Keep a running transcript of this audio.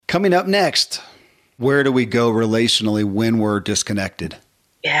Coming up next, where do we go relationally when we're disconnected?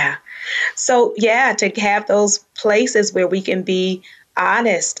 Yeah. So, to have those places where we can be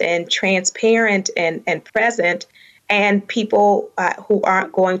honest and transparent and present, and people who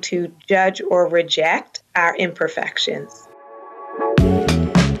aren't going to judge or reject our imperfections.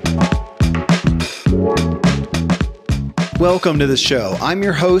 Welcome to the show. I'm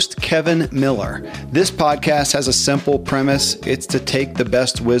your host, Kevin Miller. This podcast has a simple premise. It's to take the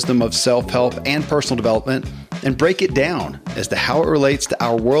best wisdom of self-help and personal development and break it down as to how it relates to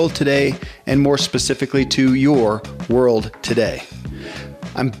our world today, and more specifically to your world today.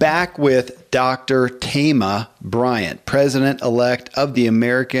 I'm back with Dr. Thema Bryant, President-elect of the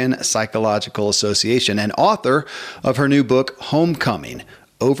American Psychological Association and author of her new book, Homecoming: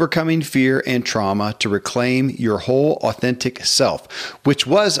 Overcoming Fear and Trauma to Reclaim Your Whole Authentic Self, which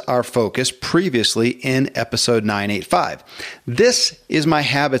was our focus previously in episode 985. This is my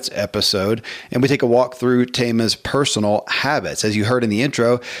habits episode, and we take a walk through Thema's personal habits. As you heard in the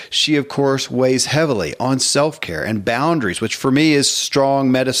intro, she, of course, weighs heavily on self-care and boundaries, which for me is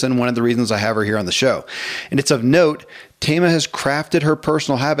strong medicine, one of the reasons I have her here on the show. And it's of note, Thema has crafted her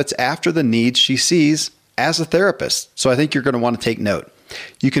personal habits after the needs she sees as a therapist. So I think you're going to want to take note.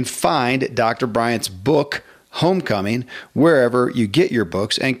 You can find Dr. Bryant's book, Homecoming, wherever you get your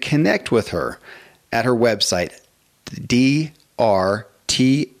books, and connect with her at her website,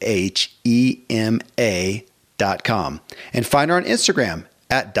 drthema.com. And find her on Instagram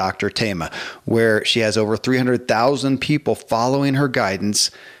at Dr. Thema, where she has over 300,000 people following her guidance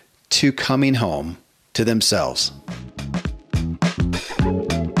to coming home to themselves.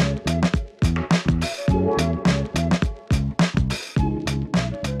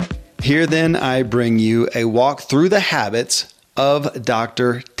 Here then, I bring you a walk through the habits of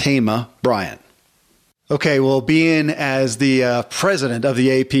Dr. Thema Bryant. Okay, well, being as the president of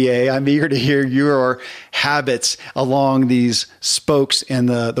the APA, I'm eager to hear your habits along these spokes in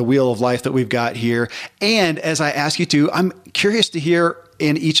the wheel of life that we've got here. And as I ask you to, I'm curious to hear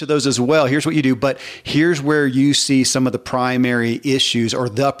in each of those as well. Here's what you do, but here's where you see some of the primary issues, or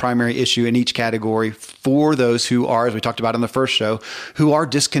the primary issue in each category for those who are, as we talked about in the first show, who are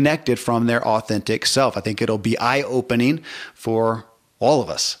disconnected from their authentic self. I think it'll be eye-opening for all of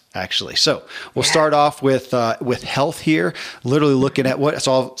us, actually. So we'll start off with health here, literally looking at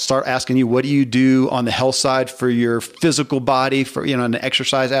so I'll start asking you, what do you do on the health side for your physical body, for, an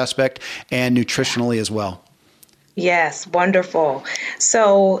exercise aspect, and nutritionally as well? Yes, wonderful.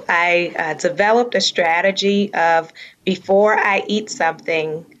 So I developed a strategy of, before I eat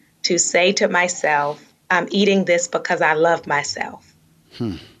something, to say to myself, I'm eating this because I love myself.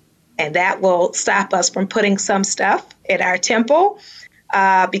 And that will stop us from putting some stuff in our temple,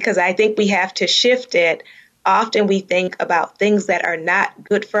 because I think we have to shift it. Often we think about things that are not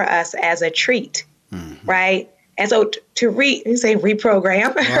good for us as a treat, right? And so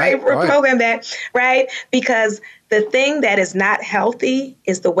reprogram, right? Reprogram that, right? Because the thing that is not healthy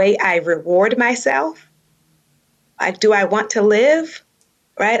is the way I reward myself. Do I want to live?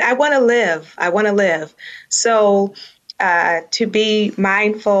 Right? I want to live. So to be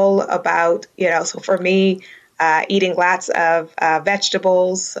mindful about, so for me, eating lots of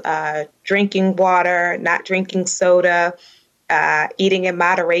vegetables, drinking water, not drinking soda, eating in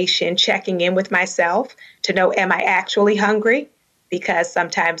moderation, checking in with myself to know, am I actually hungry? Because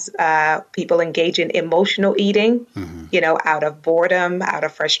sometimes people engage in emotional eating, out of boredom, out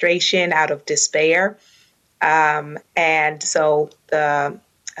of frustration, out of despair. And so the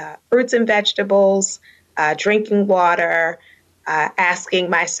fruits and vegetables, drinking water, asking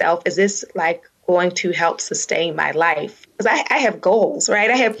myself, is this going to help sustain my life? Because I have goals, right?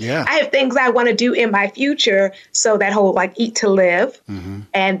 I have things I want to do in my future. So that whole eat to live,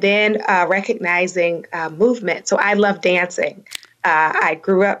 and then recognizing movement. So I love dancing. I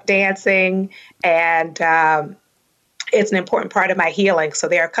grew up dancing, and it's an important part of my healing. So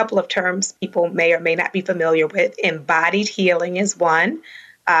there are a couple of terms people may or may not be familiar with. Embodied healing is one.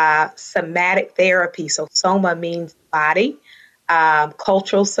 Somatic therapy. So soma means body.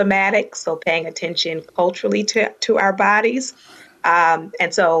 Cultural somatic, so paying attention culturally to our bodies. And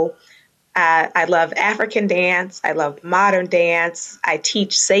so I love African dance. I love modern dance. I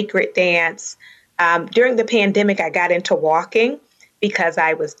teach sacred dance. During the pandemic, I got into walking because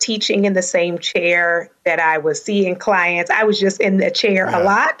I was teaching in the same chair that I was seeing clients. I was just in the chair a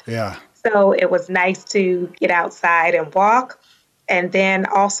lot. Yeah. So it was nice to get outside and walk, and then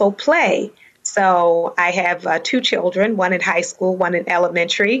also play. So I have 2 children, one in high school, one in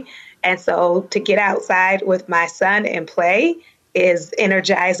elementary. And so to get outside with my son and play is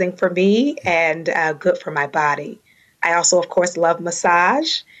energizing for me and good for my body. I also, of course, love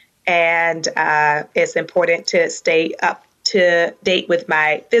massage. And it's important to stay up to date with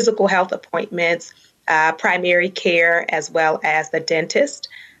my physical health appointments, primary care, as well as the dentist,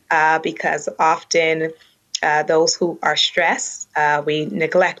 because often those who are stressed, we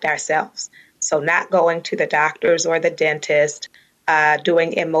neglect ourselves. So not going to the doctors or the dentist,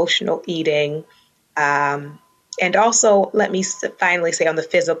 doing emotional eating, and also, let me finally say on the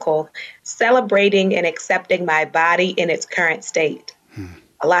physical, celebrating and accepting my body in its current state.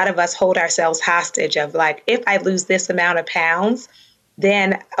 A lot of us hold ourselves hostage of like, if I lose this amount of pounds,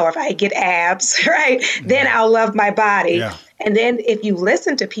 then, or if I get abs, right, then I'll love my body. Yeah. And then if you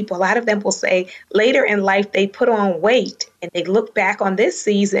listen to people, a lot of them will say later in life, they put on weight and they look back on this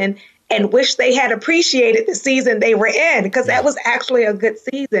season and wish they had appreciated the season they were in, because that was actually a good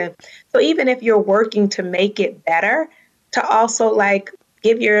season. So even if you're working to make it better, to also like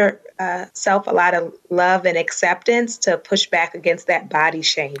give yourself a lot of love and acceptance to push back against that body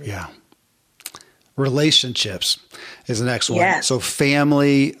shame. Yeah. Relationships is the next one. Yes. So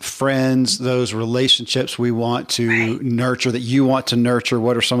family, friends, those relationships we want to nurture, that you want to nurture.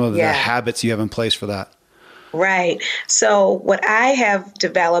 What are some of the habits you have in place for that? Right. So what I have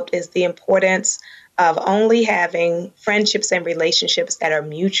developed is the importance of only having friendships and relationships that are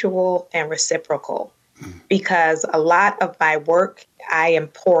mutual and reciprocal, because a lot of my work I am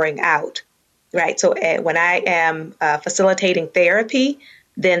pouring out, right? So when I am facilitating therapy,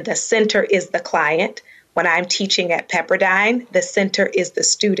 then the center is the client. When I'm teaching at Pepperdine, the center is the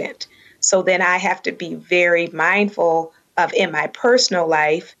student. So then I have to be very mindful of, in my personal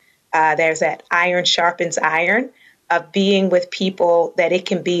life, there's that iron sharpens iron, of being with people that it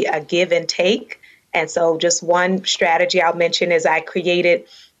can be a give and take. And so just one strategy I'll mention is I created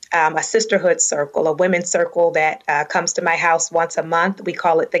a sisterhood circle, a women's circle that comes to my house once a month. We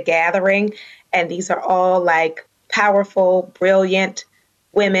call it The Gathering. And these are all like powerful, brilliant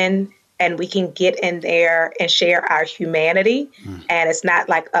women, and we can get in there and share our humanity. And it's not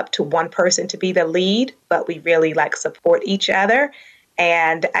like up to one person to be the lead, but we really like support each other.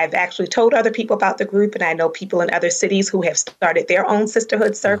 And I've actually told other people about the group, and I know people in other cities who have started their own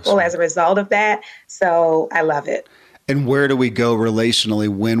sisterhood circle as a result of that. So I love it. And where do we go relationally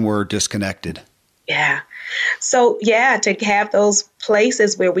when we're disconnected? Yeah. So to have those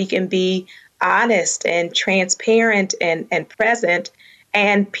places where we can be honest and transparent and present,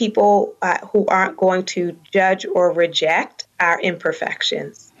 and people who aren't going to judge or reject our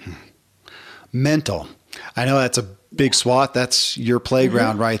imperfections. Mental. I know that's a big swath. That's your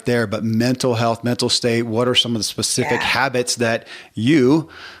playground right there. But mental health, mental state, what are some of the specific habits that you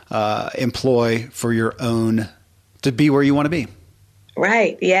employ for your own, to be where you want to be?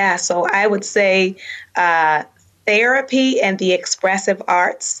 Right. Yeah. So I would say therapy and the expressive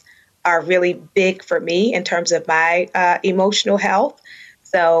arts are really big for me in terms of my emotional health.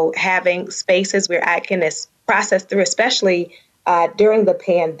 So having spaces where I can process through, especially during the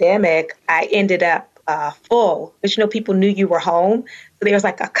pandemic, I ended up full, but people knew you were home. So there was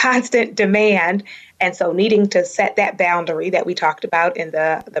like a constant demand. And so needing to set that boundary that we talked about in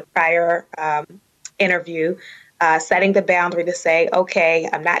the prior interview, setting the boundary to say, okay,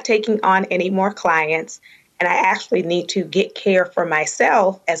 I'm not taking on any more clients. And I actually need to get care for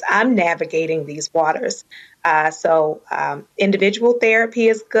myself as I'm navigating these waters. So individual therapy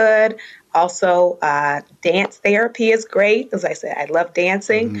is good. Also, dance therapy is great. As I said, I love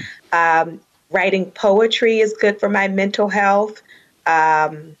dancing. Writing poetry is good for my mental health.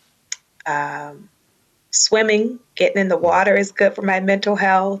 Swimming, getting in the water is good for my mental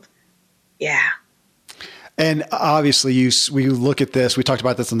health. Yeah. And obviously, we look at this. We talked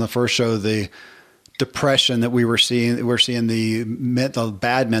about this in the first show, the depression that we're seeing the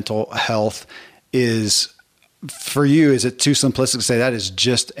bad mental health is, for you, is it too simplistic to say that is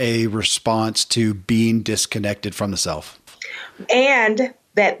just a response to being disconnected from the self? And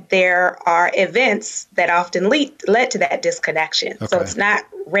that there are events that often led to that disconnection. Okay. So it's not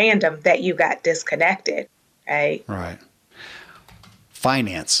random that you got disconnected, right? Right.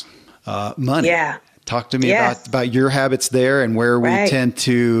 Finance, money. Yeah. Talk to me about your habits there and where we tend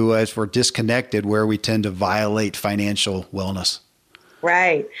to, as we're disconnected, where we tend to violate financial wellness.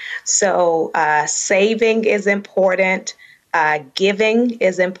 Right. So saving is important. Giving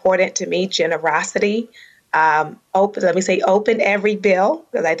is important to me. Generosity. Open every bill,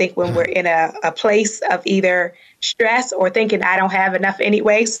 because I think when we're in a place of either stress or thinking I don't have enough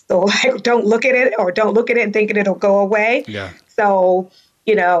anyway, so like don't look at it and thinking it'll go away. Yeah. So,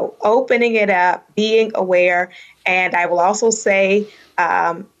 opening it up, being aware. And I will also say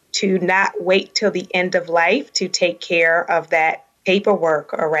to not wait till the end of life to take care of that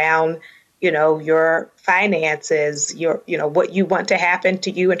paperwork around your finances, what you want to happen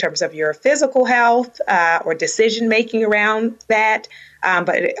to you in terms of your physical health or decision making around that,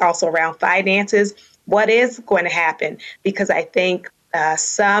 but also around finances. What is going to happen? Because I think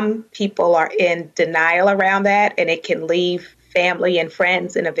some people are in denial around that, and it can leave family and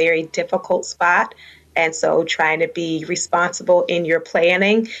friends in a very difficult spot. And so trying to be responsible in your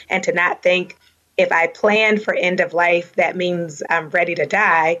planning and to not think if I plan for end of life, that means I'm ready to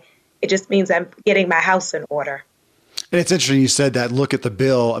die. It just means I'm getting my house in order. And it's interesting you said that. Look at the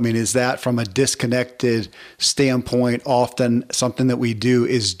bill. I mean, is that from a disconnected standpoint, often something that we do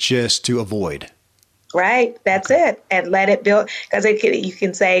is just to avoid? Right. That's it. And let it build. Because you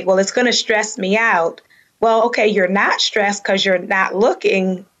can say, well, it's going to stress me out. Well, okay, you're not stressed because you're not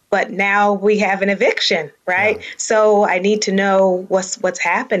looking, but now we have an eviction, right? Yeah. So I need to know what's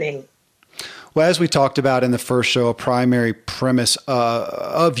happening. Well, as we talked about in the first show, a primary premise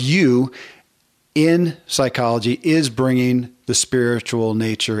of you in psychology is bringing the spiritual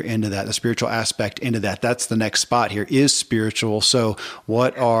nature into that, the spiritual aspect into that. That's the next spot here, is spiritual. So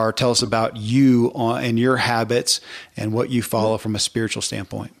tell us about you and your habits and what you follow from a spiritual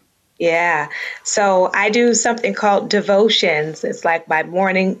standpoint. Yeah. So I do something called devotions. It's like my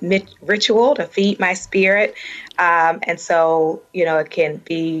morning ritual to feed my spirit. And so, it can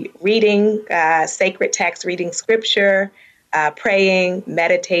be reading sacred text, reading scripture, praying,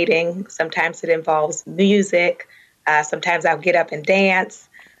 meditating. Sometimes it involves music. Sometimes I'll get up and dance.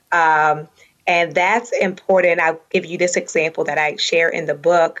 And that's important. I'll give you this example that I share in the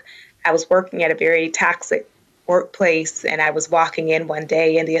book. I was working at a very toxic workplace, and I was walking in one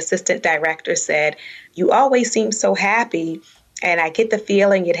day, and the assistant director said, "You always seem so happy, and I get the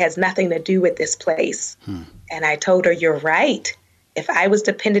feeling it has nothing to do with this place." And I told her, "You're right. If I was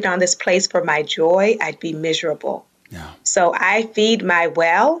dependent on this place for my joy, I'd be miserable." Yeah. So I feed my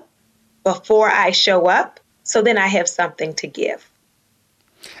well before I show up, so then I have something to give.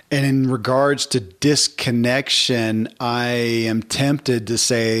 And in regards to disconnection, I am tempted to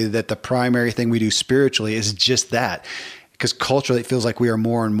say that the primary thing we do spiritually is just that, because culturally it feels like we are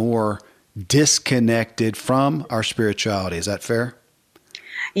more and more disconnected from our spirituality. Is that fair?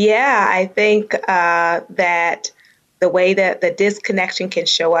 Yeah, I think that the way that the disconnection can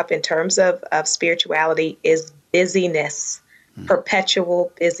show up in terms of spirituality is busyness.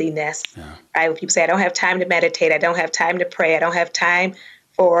 Perpetual busyness. Yeah. Right? When people say, "I don't have time to meditate, I don't have time to pray, I don't have time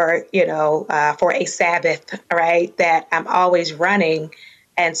for a Sabbath," right? That I'm always running.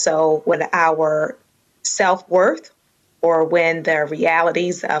 And so when our self-worth or when the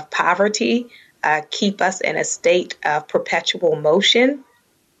realities of poverty keep us in a state of perpetual motion,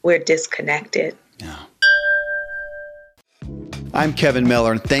 we're disconnected. Yeah. I'm Kevin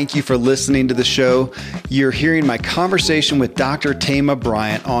Miller, and thank you for listening to the show. You're hearing my conversation with Dr. Thema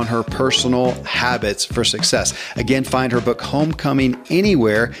Bryant on her personal habits for success. Again, find her book, Homecoming,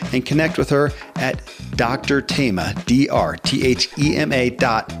 anywhere, and connect with her at drthema, drthema.com.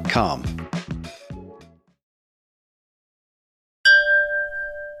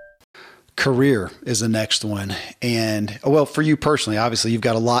 Career is the next one. And well, for you personally, obviously, you've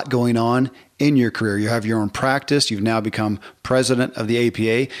got a lot going on in your career. You have your own practice. You've now become president of the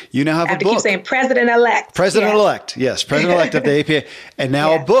APA. You now have a book. I have to keep saying president-elect. President-elect. Yes, president-elect of the APA. And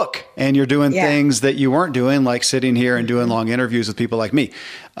now a book. And you're doing things that you weren't doing, like sitting here and doing long interviews with people like me.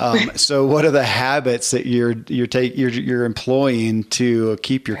 So what are the habits that you're employing to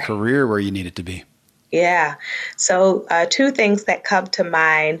keep your career where you need it to be? Yeah. So two things that come to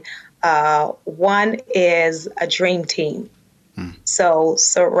mind. One is a dream team. So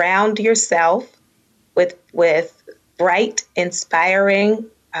surround yourself with bright, inspiring,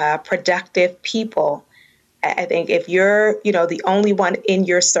 productive people. I think if you're, the only one in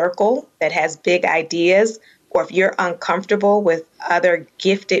your circle that has big ideas, or if you're uncomfortable with other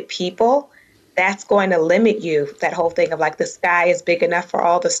gifted people, that's going to limit you. That whole thing of like the sky is big enough for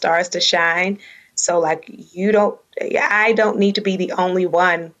all the stars to shine. So I don't need to be the only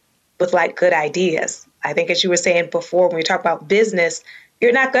one with like good ideas. I think, as you were saying before, when we talk about business,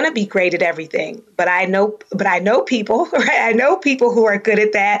 you're not going to be great at everything, but I know people, right? I know people who are good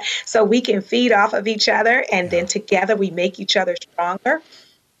at that. So we can feed off of each other, and then together we make each other stronger.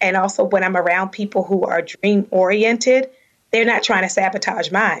 And also when I'm around people who are dream oriented, they're not trying to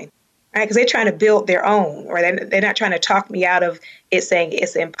sabotage mine, right? Because they're trying to build their own, or they're not trying to talk me out of it saying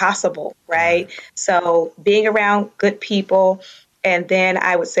it's impossible, right? So being around good people. And then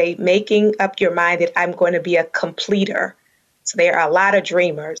I would say making up your mind that I'm going to be a completer. So there are a lot of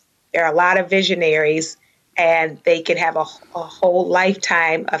dreamers. There are a lot of visionaries, and they can have a whole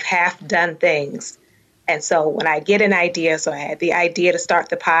lifetime of half-done things. And so when I get an idea, so I had the idea to start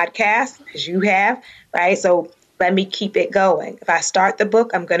the podcast, as you have, right? So let me keep it going. If I start the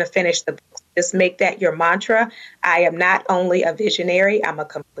book, I'm going to finish the book. Just make that your mantra. I am not only a visionary, I'm a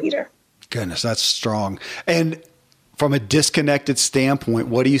completer. Goodness, that's strong. And from a disconnected standpoint,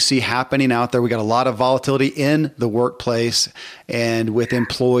 what do you see happening out there? We got a lot of volatility in the workplace and with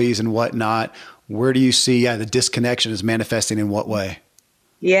employees and whatnot. Where do you see the disconnection is manifesting in what way?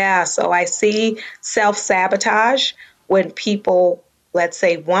 Yeah, so I see self-sabotage when people, let's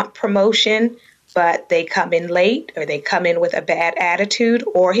say, want promotion, but they come in late or they come in with a bad attitude.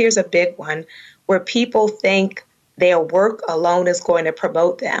 Or here's a big one, where people think their work alone is going to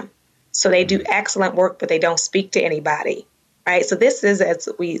promote them. So they do excellent work, but they don't speak to anybody, right? So this is, as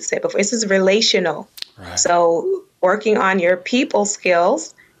we said before, this is relational. Right. So working on your people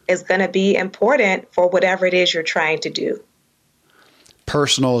skills is going to be important for whatever it is you're trying to do.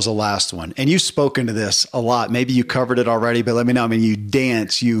 Personal is the last one. And you've spoken to this a lot. Maybe you covered it already, but let me know. I mean, you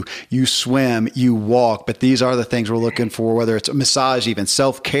dance, you swim, you walk, but these are the things we're looking for, whether it's a massage, even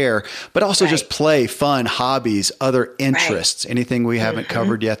self-care, but also just play, fun, hobbies, other interests, anything we haven't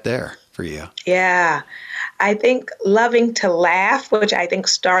covered yet there for you. Yeah. I think loving to laugh, which I think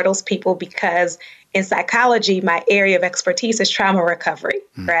startles people because in psychology, my area of expertise is trauma recovery,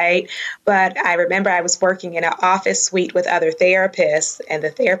 right? But I remember I was working in an office suite with other therapists, and the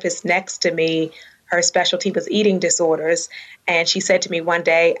therapist next to me, her specialty was eating disorders. And she said to me one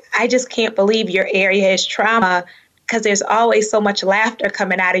day, I just can't believe your area is trauma because there's always so much laughter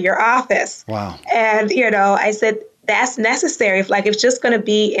coming out of your office. Wow. And, I said, that's necessary. If it's just going to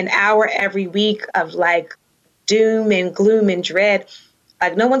be an hour every week of doom and gloom and dread,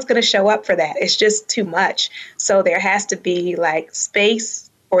 no one's going to show up for that. It's just too much. So there has to be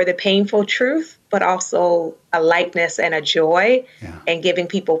space for the painful truth, but also a lightness and a joy and giving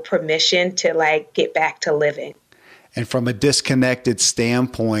people permission to get back to living. And from a disconnected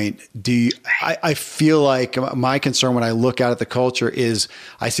standpoint, I feel like my concern when I look out at the culture is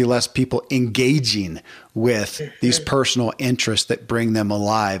I see less people engaging with these personal interests that bring them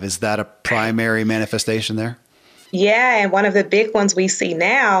alive. Is that a primary manifestation there? Yeah, and one of the big ones we see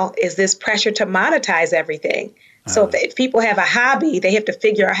now is this pressure to monetize everything. So if people have a hobby, they have to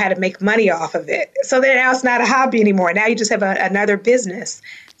figure out how to make money off of it. So then now it's not a hobby anymore. Now you just have another business.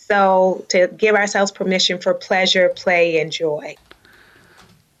 So to give ourselves permission for pleasure, play, and joy.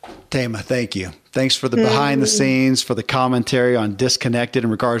 Thema, thank you. Thanks for the behind the scenes, for the commentary on disconnected in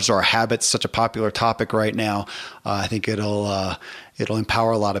regards to our habits, such a popular topic right now. I think it'll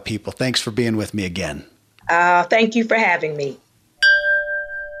empower a lot of people. Thanks for being with me again. Thank you for having me.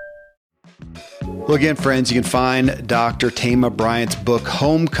 Well, again, friends, you can find Dr. Thema Bryant's book,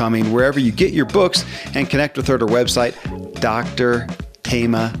 Homecoming, wherever you get your books, and connect with her at her website,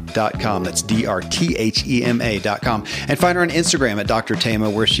 drthema.com. That's drthema.com. And find her on Instagram at Dr. Thema,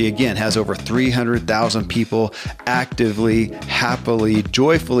 where she, again, has over 300,000 people actively, happily,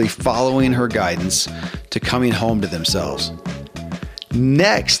 joyfully following her guidance to coming home to themselves.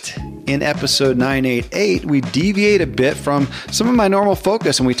 Next, in episode 988, we deviate a bit from some of my normal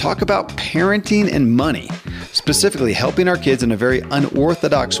focus and we talk about parenting and money, specifically helping our kids in a very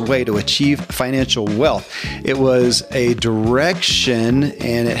unorthodox way to achieve financial wealth. It was a direction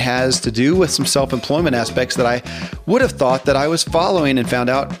and it has to do with some self-employment aspects that I would have thought that I was following and found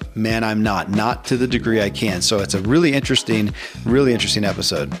out, man, I'm not to the degree I can. So it's a really interesting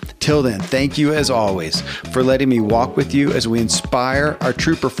episode. Till then, thank you as always for letting me walk with you as we inspire our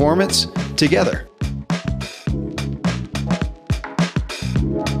true performance together.